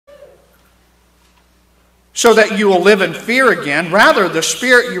so that you will live in fear again. Rather, the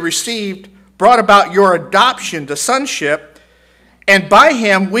Spirit you received brought about your adoption to sonship, and by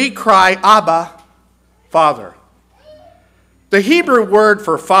him we cry, Abba, Father. The Hebrew word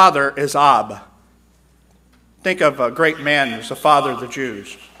for father is Ab. Think of a great man who's the father of the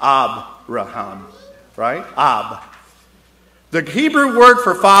Jews, Abraham, right? Ab. The Hebrew word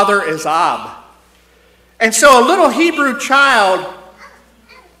for father is Ab. And so a little Hebrew child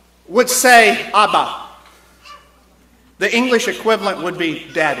would say Abba. The English equivalent would be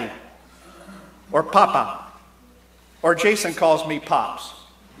daddy or papa, or Jason calls me pops.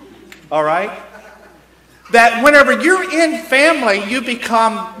 All right? That whenever you're in family, you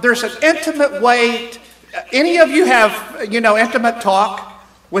become, there's an intimate way. Any of you have, intimate talk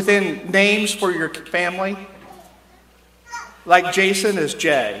within names for your family? Like Jason is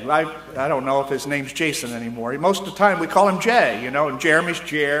Jay. I don't know if his name's Jason anymore. Most of the time we call him Jay, and Jeremy's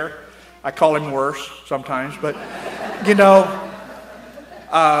Jer. I call him worse sometimes, but,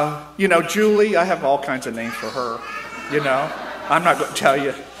 Julie, I have all kinds of names for her, I'm not going to tell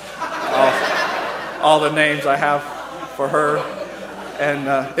you all the names I have for her, and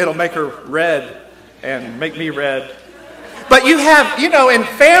it'll make her red and make me red. But you have, in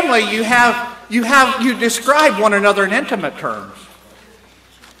family, you describe one another in intimate terms.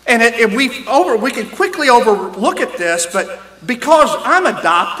 And we can quickly overlook at this, but because I'm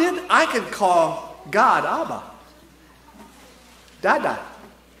adopted, I can call God Abba. Dada.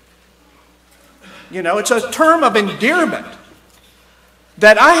 It's a term of endearment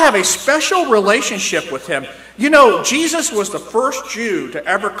that I have a special relationship with him. Jesus was the first Jew to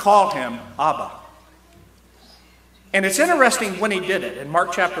ever call him Abba. And it's interesting when he did it. In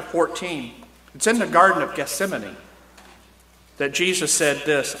Mark chapter 14, it's in the Garden of Gethsemane that Jesus said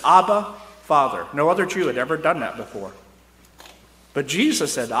this, Abba, Father. No other Jew had ever done that before. But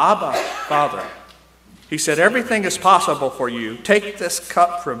Jesus said, Abba, Father. He said, everything is possible for you. Take this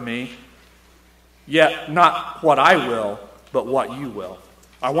cup from me, yet not what I will, but what you will.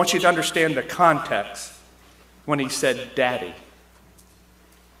 I want you to understand the context when he said daddy.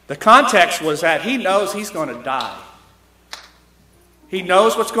 The context was that he knows he's going to die. He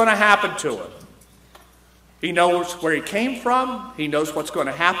knows what's going to happen to him. He knows where he came from. He knows what's going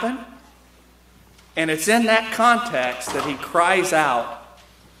to happen. And it's in that context that he cries out,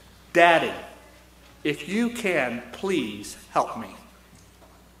 Daddy, if you can, please help me.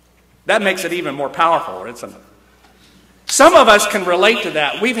 That makes it even more powerful, isn't it? Some of us can relate to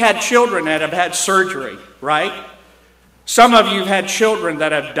that. We've had children that have had surgery, right? Some of you have had children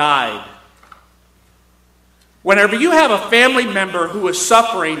that have died. Whenever you have a family member who is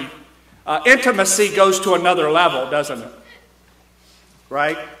suffering, intimacy goes to another level, doesn't it?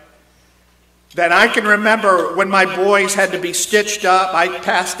 Right? Then I can remember when my boys had to be stitched up. I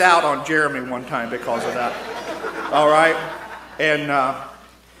passed out on Jeremy one time because of that. All right? And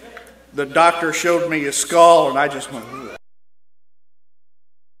the doctor showed me his skull, and I just went, ugh.